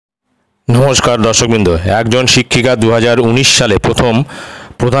নমস্কার দর্শকবৃন্দ। একজন শিক্ষিকা 2019 সালে প্রথম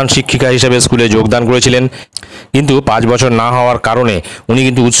প্রধান শিক্ষিকা হিসেবে স্কুলে যোগদান করেছিলেন, কিন্তু 5 বছর না হওয়ার কারণে উনি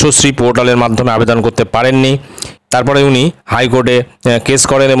কিন্তু উচ্চশ্রী পোর্টালের মাধ্যমে আবেদন করতে পারেননি। তারপরে উনি হাইকোর্টে কেস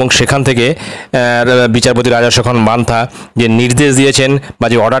করেন এবং সেখান থেকে বিচারপতি রাজাশেখর মান্থা যে নির্দেশ দিয়েছেন বা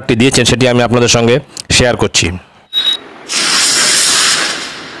যে অর্ডারটি দিয়েছেন সেটি আমি আপনাদের সঙ্গে শেয়ার করছি।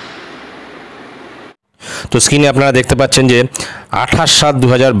 তো স্ক্রিনে আপনারা দেখতে পাচ্ছেন যে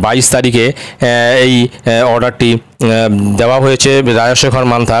 28/7/2022 তারিখে এই অর্ডারটি দেওয়া হয়েছে রাজাশেখর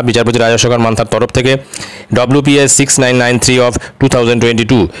মান্থা, বিচারপতি রাজাশেখর মান্থার তরফ থেকে। WPS 6993 of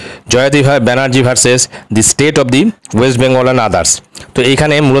 2022 Jayati Banerjee versus the state of the West Bengal and others. তো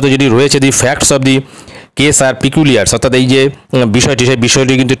এইখানে মূলত যেটি রয়েছে দি ফ্যাক্টস অফ দি কেস আর পিকুলিয়ার্স, অর্থাৎ এই যে বিষয়টি সেই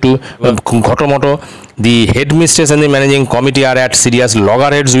বিষয়টি কিন্তু একটু ঘটমটো। The headmistress and the managing committee are at serious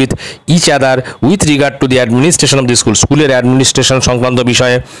loggerheads with each other with regard to the administration of the school. স্কুলের অ্যাডমিনিস্ট্রেশন সংক্রান্ত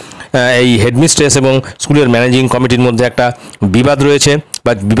বিষয়ে এই হেডমিস্ট্রেস এবং স্কুলের ম্যানেজিং কমিটির মধ্যে একটা বিবাদ রয়েছে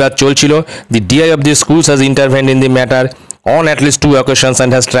বা বিবাদ চলছিল। দি DI of the schools has intervened in the matter on at least 2 occasions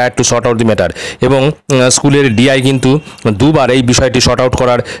and has tried to sort out the matter. এবং স্কুলের DI কিন্তু দুবার এই বিষয়টি সর্ট আউট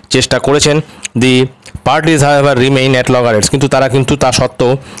করার চেষ্টা করেছেন। দি পার্টিজ হাউএভার রিমেইন অ্যাট লগারেটস, কিন্তু তা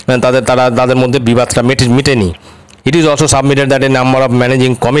সত্ত্বেও তাদের মধ্যে বিবাদটা মেটেনি। It is also submitted that a number of managing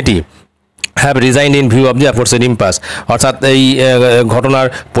committee have resign in view of the aforesaid ইম্পাস, অর্থাৎ এই ঘটনার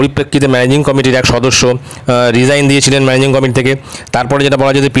পরিপ্রেক্ষিতে ম্যানেজিং কমিটির এক সদস্য রিজাইন দিয়েছিলেন ম্যানেজিং কমিটি থেকে। তারপরে যেটা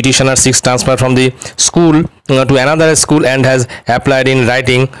বলা যায় যে petitioner six transfer from the school to another school and has applied in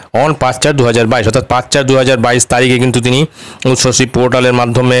writing on 5/4/2022, অর্থাৎ 5/4/2022 তারিখে কিন্তু তিনি উচ্চশ্রী পোর্টালের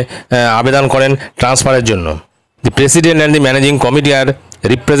মাধ্যমে আবেদন করেন ট্রান্সফারের জন্য। The president and the managing committee R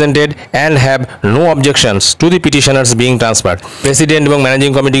represented and have no objections to the petitioners being transferred. President এবং ম্যানেজিং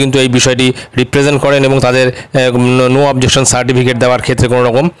কমিটি কিন্তু এই বিষয়টি রিপ্রেজেন্ট করেন এবং তাদের নো অবজেকশন সার্টিফিকেট দেওয়ার ক্ষেত্রে কোনো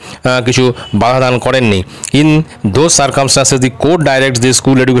রকম কিছু বাধাদান করেননি। In those circumstances the court ডাইরেক্টস the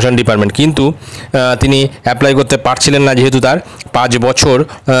school education department, কিন্তু তিনি অ্যাপ্লাই করতে পারছিলেন না যেহেতু তার 5 বছর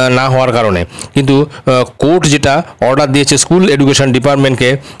না হওয়ার কারণে। কিন্তু কোর্ট যেটা অর্ডার দিয়েছে স্কুল এডুকেশন ডিপার্টমেন্টকে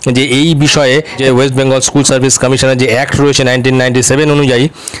যে এই বিষয়ে যে ওয়েস্ট বেঙ্গল স্কুল সার্ভিস কমিশনের যে অ্যাক্ট রয়েছে 1997 অনুযায়ী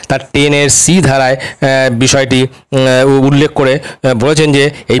তার 10(c) ধারায় বিষয়টি উল্লেখ করে বলেছেন যে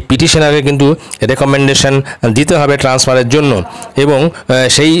এই পিটিশনারকে কিন্তু রেকমেন্ডেশন দিতে হবে ট্রান্সফারের জন্য এবং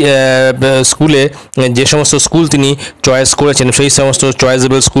সেই স্কুলে যে সমস্ত স্কুল তিনি চয়েস করেছেন সেই সমস্ত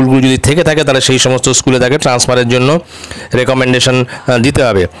চয়েসেবল স্কুলগুলো যদি থেকে থাকে তাহলে সেই সমস্ত স্কুলে তাকে ট্রান্সফারের জন্য রেকমেন্ডেশন দিতে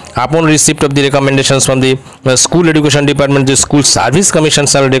হবে। আপন receipt of the recommendations from the school education department the school service commission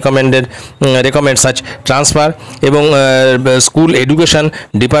shall recommend such transfer, এবং স্কুল এডুকেশন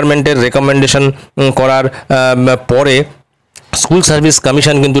ডিপার্টমেন্টের রেকমেন্ডেশন করার পরে স্কুল সার্ভিস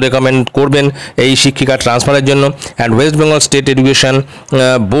কমিশন কিন্তু রেকমেন্ড করবেন এই শিক্ষিকা ট্রান্সফারের জন্য। And West Bengal state education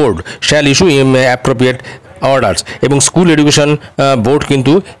board shall issue appropriate orders, এবং স্কুল এডুকেশন বোর্ড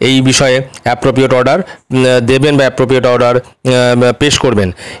কিন্তু এই বিষয়ে অ্যাপ্রোপ্রিয়েট অর্ডার দেবেন বা অ্যাপ্রোপ্রিয়েট অর্ডার পেশ করবেন।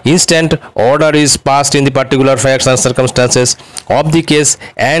 Instant order is passed in the particular facts and circumstances of the case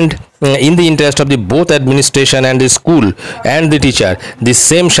and in the interest of the both administration and the school and the teacher, the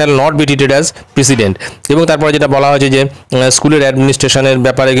same shall not be treated as precedent. এবং তারপরে যেটা বলা হয়েছে যে স্কুলের অ্যাডমিনিস্ট্রেশনের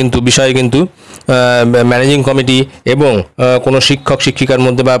ব্যাপারে কিন্তু বিষয়ে কিন্তু ম্যানেজিং কমিটি এবং কোনো শিক্ষক শিক্ষিকার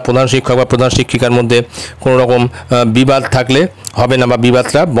মধ্যে বা প্রধান শিক্ষক বা প্রধান শিক্ষিকার মধ্যে কোনো রকম বিবাদ থাকলে হবে না বা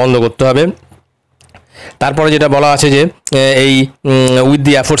বিবাদটা বন্ধ করতে হবে। তারপরে যেটা বলা আছে যে এই with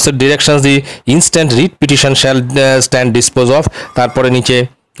the aforesaid directions the instant writ petition shall stand dispose of, তারপরে নিচে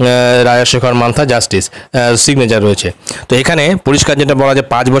রাজাশেখর মান্থা জাস্টিস সিগনেচার রয়েছে। তো এখানে পরিষ্কার যেটা বলা যায়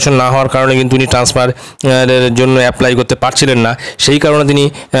 5 বছর না হওয়ার কারণে কিন্তু উনি ট্রান্সফার জন্য অ্যাপ্লাই করতে পারছিলেন না, সেই কারণে তিনি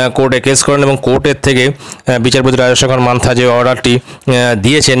কোর্টে কেস করেন এবং কোর্টের থেকে বিচারপতি রাজাশেখর মান্থা যে অর্ডারটি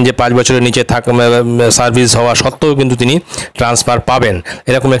দিয়েছেন যে 5 বছরের নিচে সার্ভিস হওয়া সত্ত্বেও কিন্তু তিনি ট্রান্সফার পাবেন,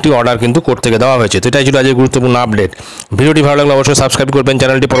 এরকম একটি অর্ডার কিন্তু কোর্ট থেকে দেওয়া হয়েছে। তো এটাই ছিল আজকের গুরুত্বপূর্ণ আপডেট। ভিডিওটি ভালো লাগলে অবশ্যই সাবস্ক্রাইব করবেন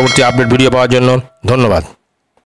চ্যানেলটি পরবর্তী আপডেট ভিডিও পাওয়ার জন্য। ধন্যবাদ।